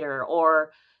Insider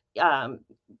or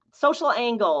Social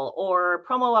Angle or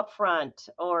Promo Upfront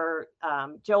or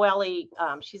Joelle.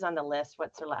 She's on the list.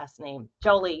 What's her last name?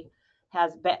 Jolie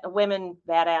has women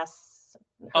badass.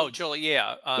 Oh, Jolie,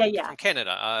 yeah. From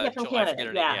Canada. From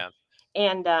Canada. Yeah.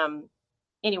 And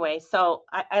anyway, so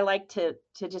I like to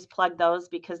just plug those,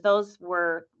 because those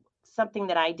were something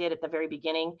that I did at the very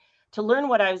beginning to learn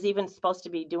what I was even supposed to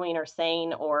be doing or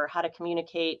saying, or how to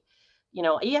communicate. You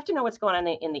have to know what's going on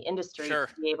in the industry to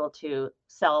be able to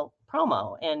sell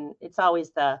promo. And it's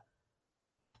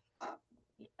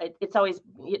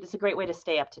a great way to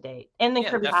stay up to date. And then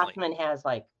Kirby Hoffman has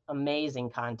like amazing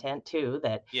content too,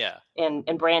 and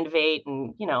Brandvate,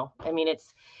 and I mean,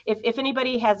 it's if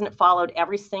anybody hasn't followed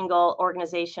every single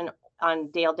organization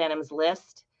on Dale Denham's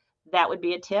list, that would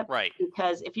be a tip. Right.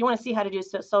 Because if you want to see how to do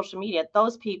social media,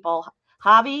 those people,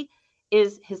 Javi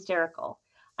is hysterical.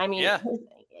 I mean,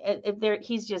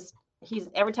 he's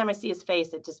every time I see his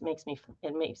face, it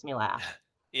makes me laugh.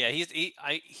 Yeah,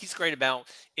 he's great about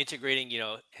integrating,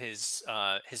 his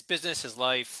business, his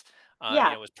life,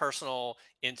 his personal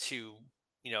into,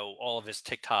 all of his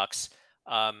TikToks.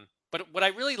 But what I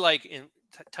really like in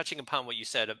touching upon what you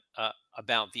said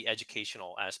about the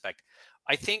educational aspect,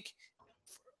 I think,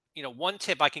 one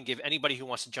tip I can give anybody who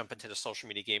wants to jump into the social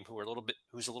media game,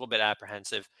 who's a little bit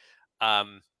apprehensive,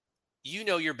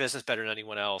 your business better than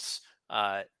anyone else.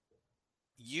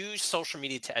 Use social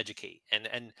media to educate,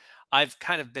 and I've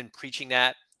kind of been preaching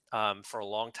that for a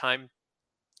long time.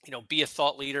 Be a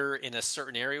thought leader in a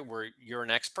certain area where you're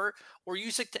an expert, or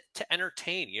use it to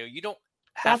entertain. You don't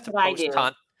have to post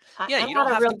content. Yeah, I'm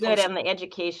not real good on the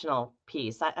educational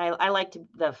piece. I like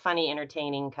the funny,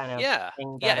 entertaining kind of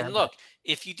thing better. Yeah, and look,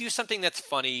 if you do something that's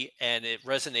funny and it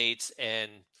resonates and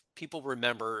people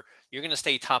remember, you're going to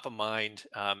stay top of mind.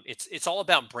 It's all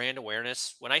about brand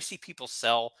awareness. When I see people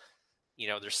sell,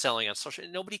 they're selling on social,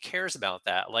 nobody cares about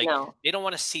that. Like, they don't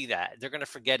want to see that. They're going to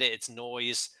forget it. It's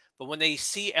noise. But when they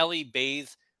see Ellie bathe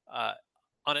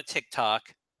on a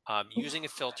TikTok using a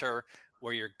filter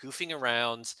where you're goofing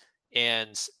around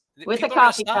and with a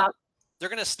coffee cup, they're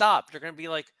going to stop. They're going to be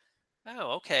like,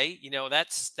 oh, okay.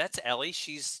 That's Ellie.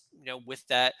 She's, with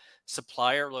that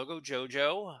supplier logo,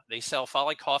 JoJo. They sell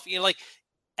Folly Coffee,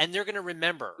 and they're going to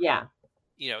remember. Yeah.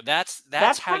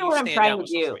 That's how you what I'm stand trying out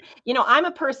to do. I'm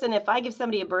a person, if I give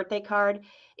somebody a birthday card,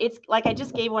 it's like I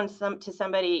just gave one to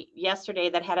somebody yesterday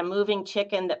that had a moving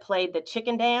chicken that played the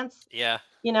chicken dance. Yeah.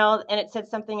 And it said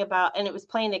something about, and it was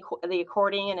playing the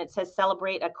accordion, and it says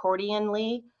celebrate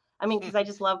accordionly. I mean, because I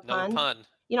just love puns. No pun.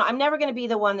 I'm never going to be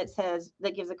the one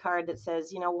that gives a card that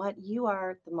says, what, you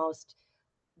are the most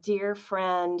dear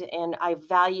friend and I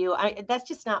value. That's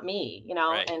just not me,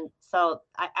 Right. And so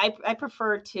I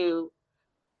prefer to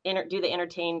do the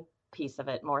entertain piece of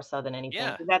it more so than anything.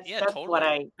 Yeah, that's totally.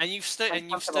 what you've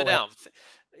stood out.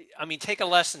 I mean, take a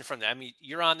lesson from that. I mean,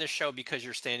 you're on this show because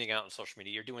you're standing out on social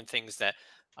media. You're doing things that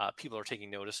people are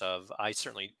taking notice of. I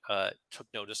certainly took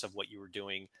notice of what you were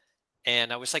doing.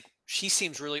 And I was like, she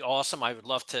seems really awesome. I would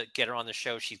love to get her on the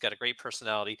show. She's got a great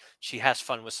personality. She has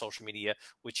fun with social media,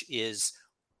 which is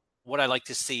what I like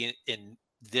to see in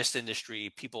this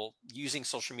industry, people using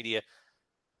social media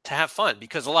to have fun,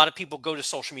 because a lot of people go to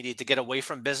social media to get away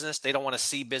from business. They don't want to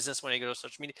see business when they go to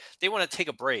social media. They want to take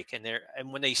a break,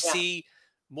 and when they see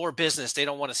more business, they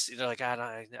don't want to see. They're like,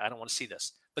 I don't want to see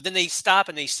this. but then they stop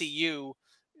and they see you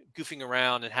goofing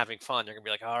around and having fun. They're gonna be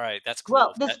like, all right, that's cool.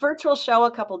 Well, this virtual show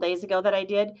a couple days ago that I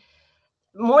did,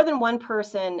 more than one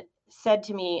person said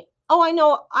to me, "Oh, I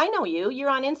know you. You're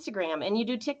on Instagram and you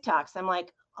do TikToks." I'm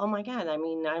like, "Oh my God, I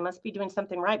mean, I must be doing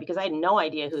something right," because I had no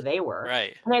idea who they were.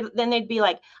 Right. And then they'd be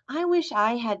like, "I wish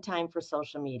I had time for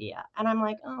social media." And I'm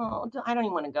like, "Oh, I don't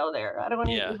even want to go there. I don't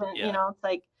Yeah. even, Yeah. it's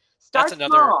like That's start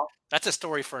small." that's a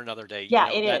story for another day. Yeah,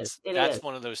 it is. It That's is.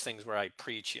 one of those things where I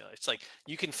preach, it's like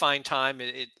you can find time.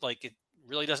 It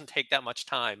really doesn't take that much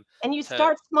time And you to.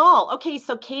 start small. Okay,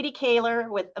 so Katie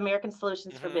Kaler with American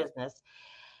Solutions for Mhm. Business,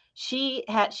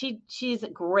 she's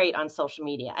great on social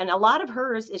media, and a lot of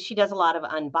hers is she does a lot of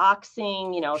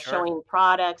unboxing, Sure. showing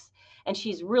products, and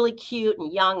she's really cute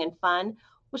and young and fun.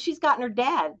 Well, she's gotten her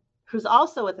dad, who's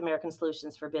also with American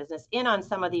Solutions for Business, in on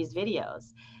some of these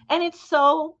videos, and it's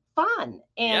so fun.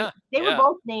 And Yeah. they were Yeah.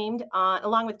 both named on,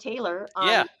 along with Taylor,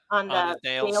 Yeah. on On the the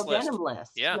nails Dale list. Denim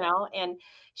list, Yeah.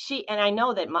 and I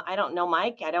know that I don't know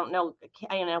Mike, I don't know,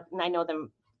 I know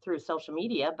them through social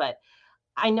media, but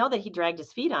I know that he dragged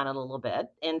his feet on it a little bit.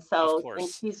 And Of so, and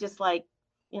course. he's just like,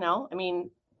 I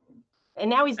mean, and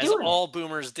now he's As doing it. all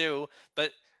boomers do,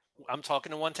 but I'm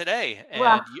talking to one today,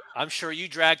 Well, and I'm sure you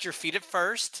dragged your feet at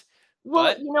first, well,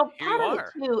 but here part you of it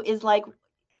are. too is like,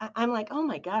 I'm like, oh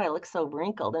my God, I look so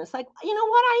wrinkled. And it's like, you know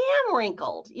what? I am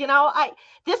wrinkled.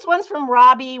 This one's from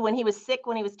Robbie when he was sick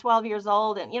when he was 12 years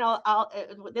old. And,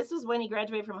 this was when he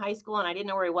graduated from high school and I didn't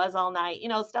know where he was all night,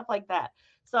 stuff like that.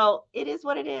 So it is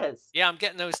what it is. Yeah, I'm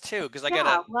getting those too because Yeah.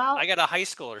 I Well, got a high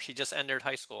schooler. She just entered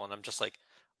high school, and I'm just like,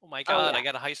 oh my oh god, yeah. I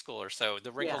got a high schooler. So the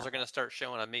Yeah. wrinkles are gonna start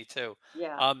showing on me too.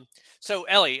 Yeah. Um, so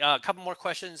Ellie, a couple more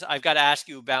questions. I've got to ask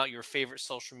you about your favorite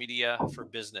social media for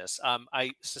business.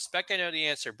 I suspect I know the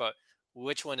answer, but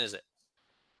which one is it?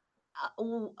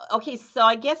 Okay, so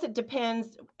I guess it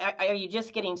depends. Are you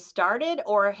just getting started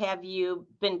or have you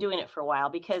been doing it for a while?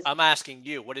 Because I'm asking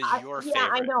you. What is your yeah,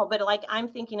 I favorite? know, but like I'm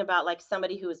thinking about like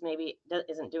somebody who is maybe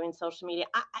isn't doing social media.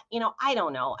 I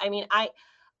don't know. I mean,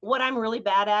 what I'm really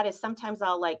bad at is sometimes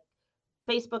I'll like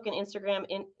Facebook and Instagram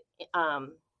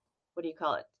what do you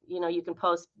call it? You can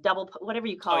post whatever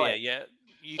you Oh call yeah, it. yeah.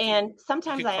 You can And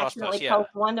sometimes I cross post. accidentally Yeah. post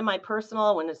one to my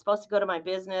personal when it's supposed to go to my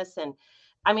business. And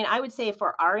I mean, I would say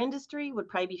for our industry would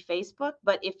probably be Facebook.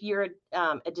 But if you're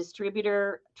a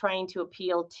distributor trying to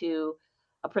appeal to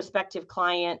a prospective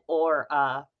client or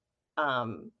a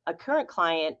current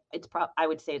client, I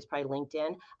would say it's probably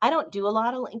LinkedIn. I don't do a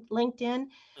lot of LinkedIn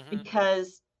Hmm.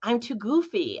 because I'm too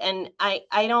goofy and I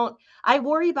don't I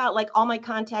worry about like all my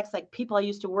contacts, like people I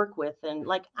used to work with, and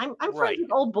like I'm friends Right.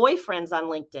 with old boyfriends on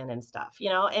LinkedIn and stuff,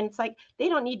 and it's like they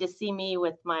don't need to see me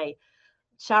with my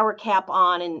shower cap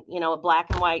on and a black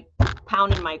and white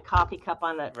pounding my coffee cup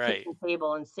on the Right. kitchen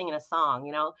table and singing a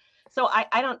song. So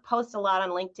I don't post a lot on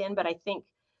LinkedIn, but I think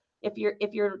if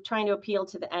you're trying to appeal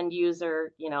to the end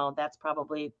user, that's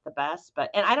probably the best.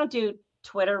 And I don't do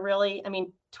Twitter really. I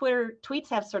mean, Twitter tweets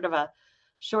have sort of a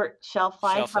short shelf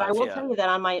life, Shelf but I life. will Yeah. tell you that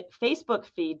on my Facebook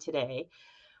feed today,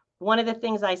 one of the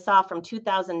things I saw from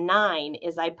 2009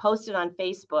 is I posted on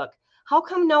Facebook, how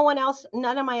come none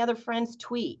of my other friends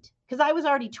tweet? Because I was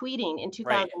already tweeting in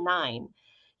Right. 2009,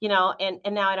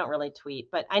 and now I don't really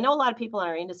tweet, but I know a lot of people in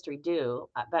our industry do,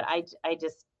 but I do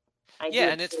Yeah,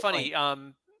 it and it's to a point.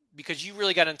 funny because you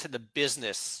really got into the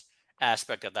business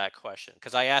aspect of that question.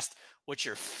 Because I asked, "What's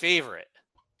your favorite?"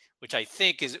 Which I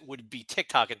think would be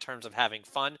TikTok in terms of having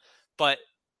fun, but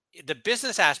the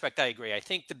business aspect, I agree. I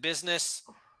think the business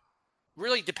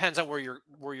really depends on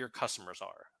where your customers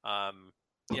are.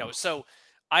 So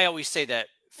I always say that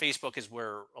Facebook is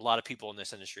where a lot of people in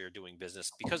this industry are doing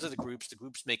business because of the groups. The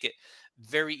groups make it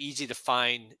very easy to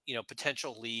find,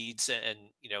 potential leads and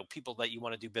people that you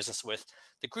want to do business with.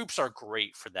 The groups are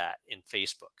great for that in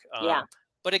Facebook. Yeah.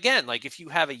 But again, like if you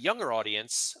have a younger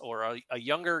audience or a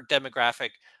younger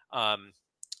demographic um,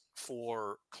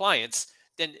 for clients,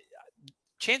 then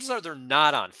chances are they're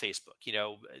not on Facebook.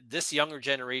 This younger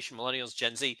generation, millennials,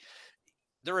 Gen Z,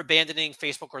 they're abandoning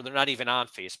Facebook or they're not even on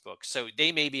Facebook. So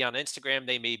they may be on Instagram,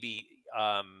 they may be,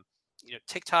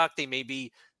 TikTok, they may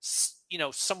be,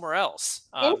 somewhere else.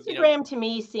 Instagram to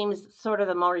me seems sort of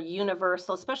the more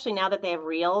universal, especially now that they have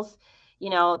reels.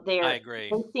 I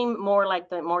agree. They seem more like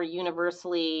the more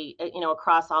universally,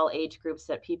 across all age groups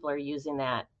that people are using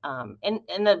that. And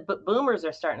the boomers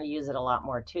are starting to use it a lot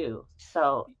more too.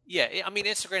 So Yeah, I mean,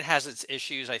 Instagram has its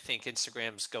issues. I think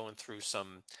Instagram's going through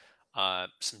some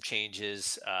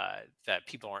changes that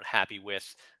people aren't happy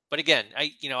with. But again,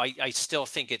 I still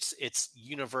think it's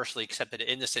universally accepted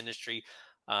in this industry.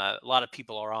 A lot of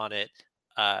people are on it.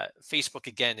 Facebook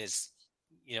again is,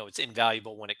 it's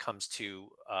invaluable when it comes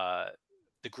to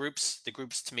The groups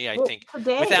to me, I Well, think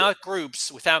today, without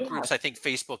groups, yeah. I think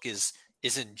Facebook is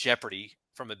in jeopardy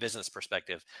from a business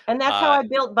perspective. And that's how I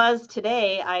built buzz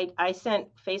today. I sent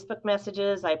Facebook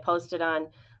messages. I posted on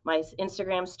my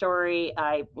Instagram story.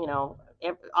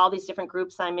 All these different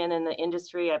groups I'm in the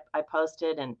industry, I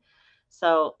posted. And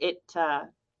so it's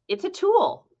a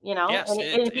tool, Yes, and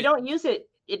if you don't use it,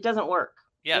 it doesn't work,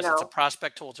 yes, it's a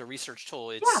prospect tool. It's a research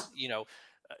tool. Yeah. It's,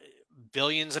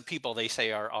 billions of people, they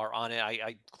say, are on it.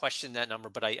 I question that number,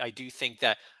 but I do think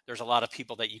that there's a lot of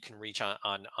people that you can reach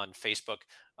on Facebook.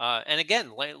 And again,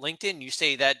 LinkedIn, you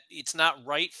say that it's not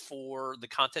right for the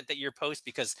content that you post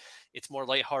because it's more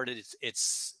lighthearted.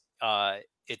 It's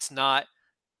not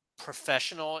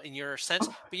professional in your sense.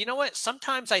 But you know what?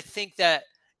 Sometimes I think that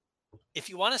if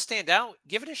you want to stand out,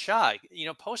 give it a shot.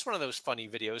 Post one of those funny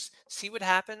videos, see what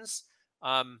happens.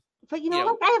 But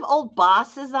I have old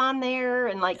bosses on there,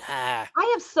 and I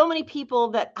have so many people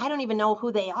that I don't even know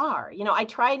who they are. I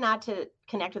try not to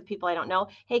connect with people I don't know.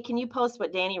 Hey, can you post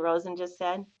what Danny Rosen just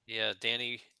said? Yeah,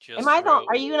 Danny just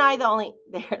are you and I the only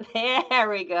there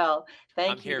we go.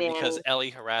 Thank you, I'm here Danny. because Ellie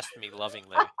harassed me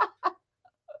lovingly.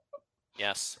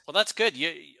 Yes. Well, that's good.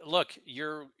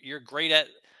 You're great at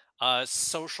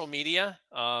social media.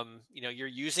 You're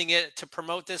using it to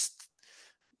promote this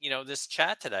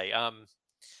chat today.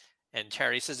 And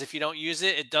Charity says, if you don't use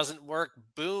it, it doesn't work.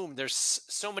 Boom. There's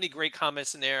so many great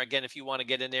comments in there. Again, if you want to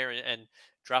get in there and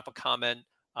drop a comment,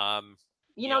 about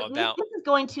this is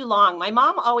going too long. My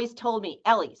mom always told me,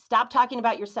 Ellie, stop talking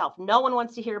about yourself. No one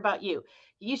wants to hear about you.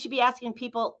 You should be asking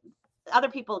other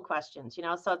people questions,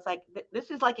 so it's like,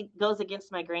 this is like, it goes against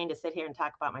my grain to sit here and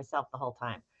talk about myself the whole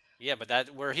time. Yeah, but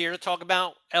we're here to talk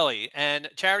about Ellie, and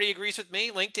Charity agrees with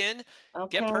me. LinkedIn,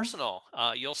 get personal.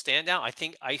 You'll stand out. I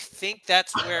think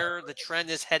that's where the trend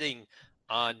is heading.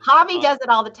 Javi does it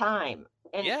all the time.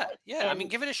 Yeah. I mean,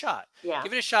 give it a shot. Yeah,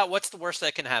 give it a shot. What's the worst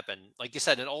that can happen? Like you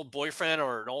said, an old boyfriend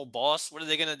or an old boss. What are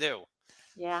they gonna do?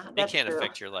 Yeah, they can't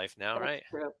affect your life now, that's right?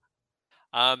 True.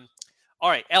 All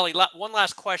right, Ellie. One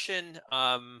last question.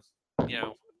 I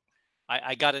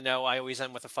got to know. I always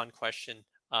end with a fun question.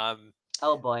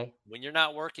 Oh boy. When you're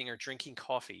not working or drinking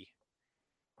coffee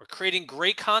or creating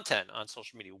great content on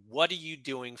social media, what are you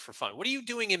doing for fun? What are you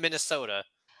doing in Minnesota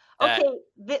that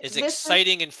is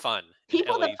exciting and fun?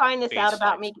 People that find this out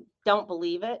about me don't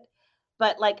believe it,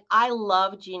 but I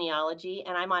love genealogy,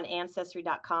 and I'm on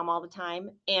ancestry.com all the time.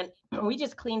 And we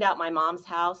just cleaned out my mom's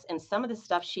house, and some of the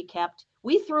stuff she kept,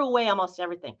 we threw away almost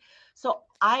everything. So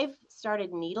I've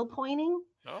started needle pointing.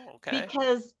 Oh, okay.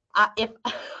 Because if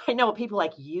I know people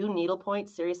like you needlepoint,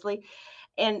 seriously.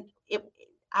 And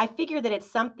I figure that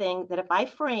it's something that if I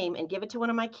frame and give it to one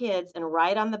of my kids and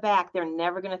write on the back, they're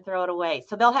never going to throw it away.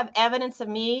 So they'll have evidence of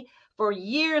me for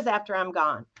years after I'm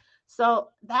gone. So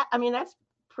that's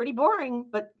pretty boring,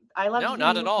 but I love. No,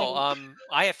 not at all.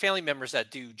 I have family members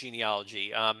that do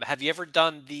genealogy. Have you ever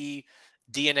done the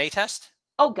DNA test?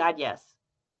 Oh God, yes.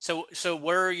 So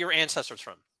where are your ancestors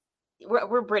from?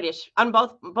 We're British on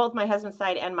both my husband's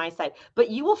side and my side, but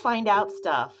you will find out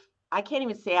stuff. I can't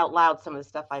even say out loud some of the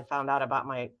stuff I found out about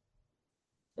my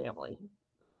family.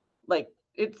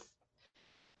 It's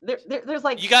there's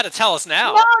you got to tell us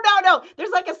now. No.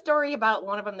 There's a story about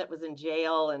one of them that was in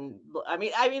jail, and I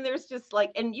mean, there's just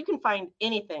and you can find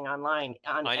anything online.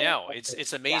 I know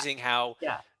it's amazing how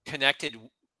connected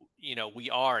we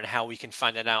are, and how we can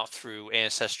find it out through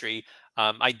Ancestry.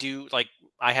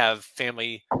 I have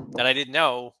family that I didn't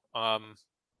know,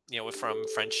 from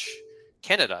French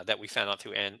Canada that we found out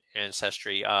through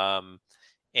Ancestry. And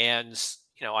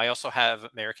I also have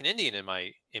American Indian in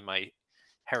my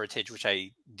heritage, which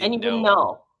I didn't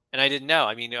know. And I didn't know.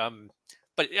 I mean,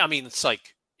 but I mean, it's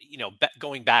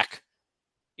going back,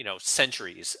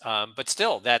 centuries. But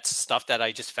still, that's stuff that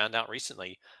I just found out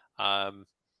recently.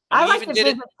 I like to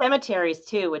visit cemeteries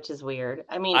too, which is weird.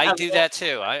 I mean, I do that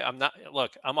too. I'm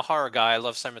a horror guy. I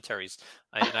love cemeteries,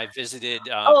 and I visited.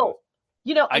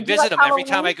 I visit them every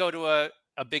time I go to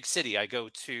a big city. I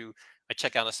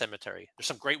check out a cemetery. There's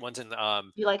some great ones in.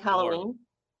 You like Halloween?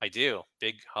 I do.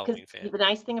 Big Halloween fan. The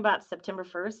nice thing about September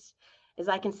 1st is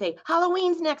I can say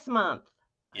Halloween's next month.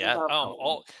 Yeah.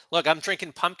 Look, I'm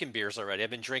drinking pumpkin beers already.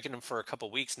 I've been drinking them for a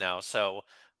couple weeks now. So,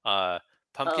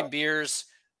 pumpkin beers.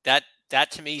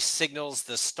 That to me signals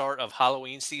the start of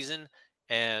Halloween season,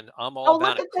 and I'm all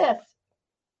about it. Look at this.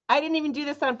 I didn't even do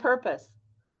this on purpose.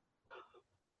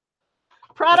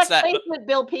 Product placement,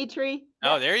 Bill Petrie.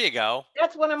 Oh, there you go.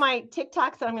 That's one of my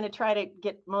TikToks that I'm going to try to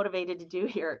get motivated to do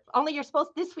here. Only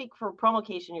this week for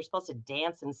Promocation, you're supposed to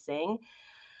dance and sing.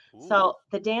 Ooh. So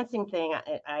the dancing thing,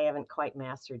 I haven't quite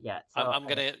mastered yet. So I'm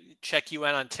going to check you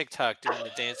out on TikTok doing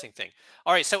the dancing thing.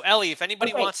 All right. So Ellie, if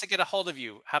anybody wants to get a hold of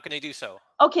you, how can they do so?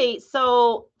 Okay.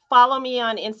 So follow me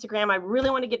on Instagram. I really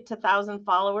want to get to 1,000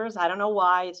 followers. I don't know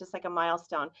why. It's just like a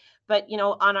milestone. But,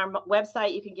 on our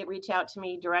website, you can reach out to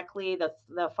me directly.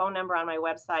 The phone number on my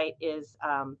website is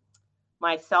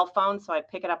my cell phone. So I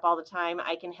pick it up all the time.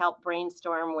 I can help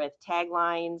brainstorm with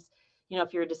taglines.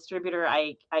 If you're a distributor,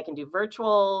 I can do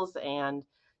virtuals. And,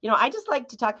 I just like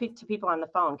to talk to people on the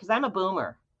phone because I'm a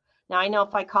boomer. Now, I know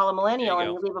if I call a millennial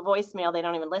and you leave a voicemail, they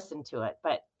don't even listen to it.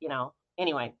 But,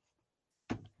 anyway.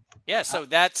 Yeah, so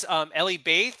that's Ellie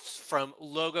Bates from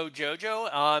Logo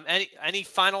Jojo. Any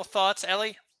final thoughts,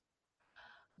 Ellie?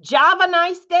 Have a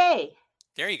nice day.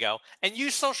 There you go. And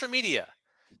use social media.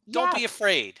 Don't be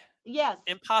afraid. Yes.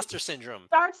 Imposter syndrome.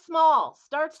 Start small.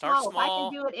 Start small. If I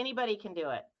can do it, anybody can do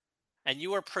it. And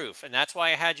you are proof. And that's why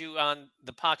I had you on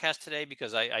the podcast today,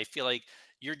 because I feel like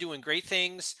you're doing great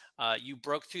things. You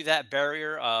broke through that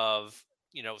barrier of,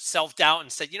 self-doubt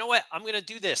and said, you know what, I'm going to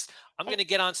do this. I'm going to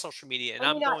get on social media. And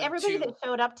I'm going everybody that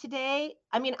showed up today,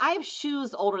 I have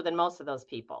shoes older than most of those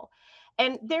people.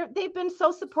 And they've been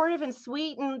so supportive and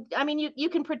sweet. And you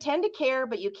can pretend to care,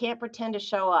 but you can't pretend to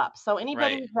show up. So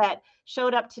anybody that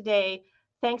showed up today,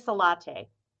 thanks a latte.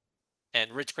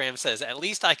 And Rich Graham says, at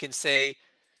least I can say,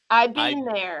 I've been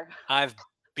there. I've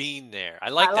been there. I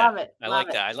like that. Love it. I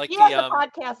like that. I like he has a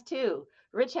podcast too.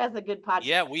 Rich has a good podcast.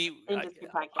 Yeah,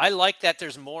 I like that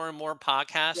there's more and more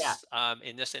podcasts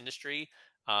in this industry.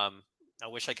 I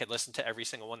wish I could listen to every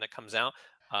single one that comes out.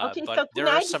 Okay, but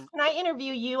so can I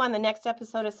interview you on the next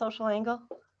episode of Social Angle?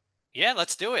 Yeah,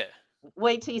 let's do it.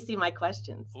 Wait till you see my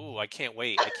questions. Ooh, I can't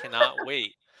wait. I cannot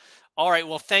wait. All right.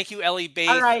 Well, thank you, Ellie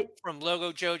Bates from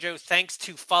Logo Jojo. Thanks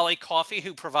to Folly Coffee,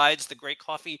 who provides the great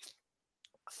coffee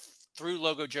through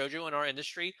Logo Jojo in our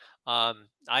industry.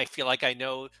 I feel like I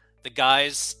know the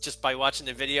guys just by watching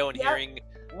the video and hearing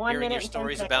your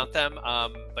stories about them.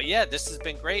 But yeah, this has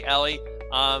been great, Ellie.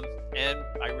 And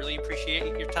I really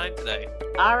appreciate your time today.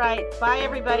 All right. Bye,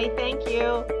 everybody. Thank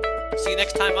you. See you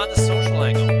next time on The Social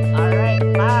Angle.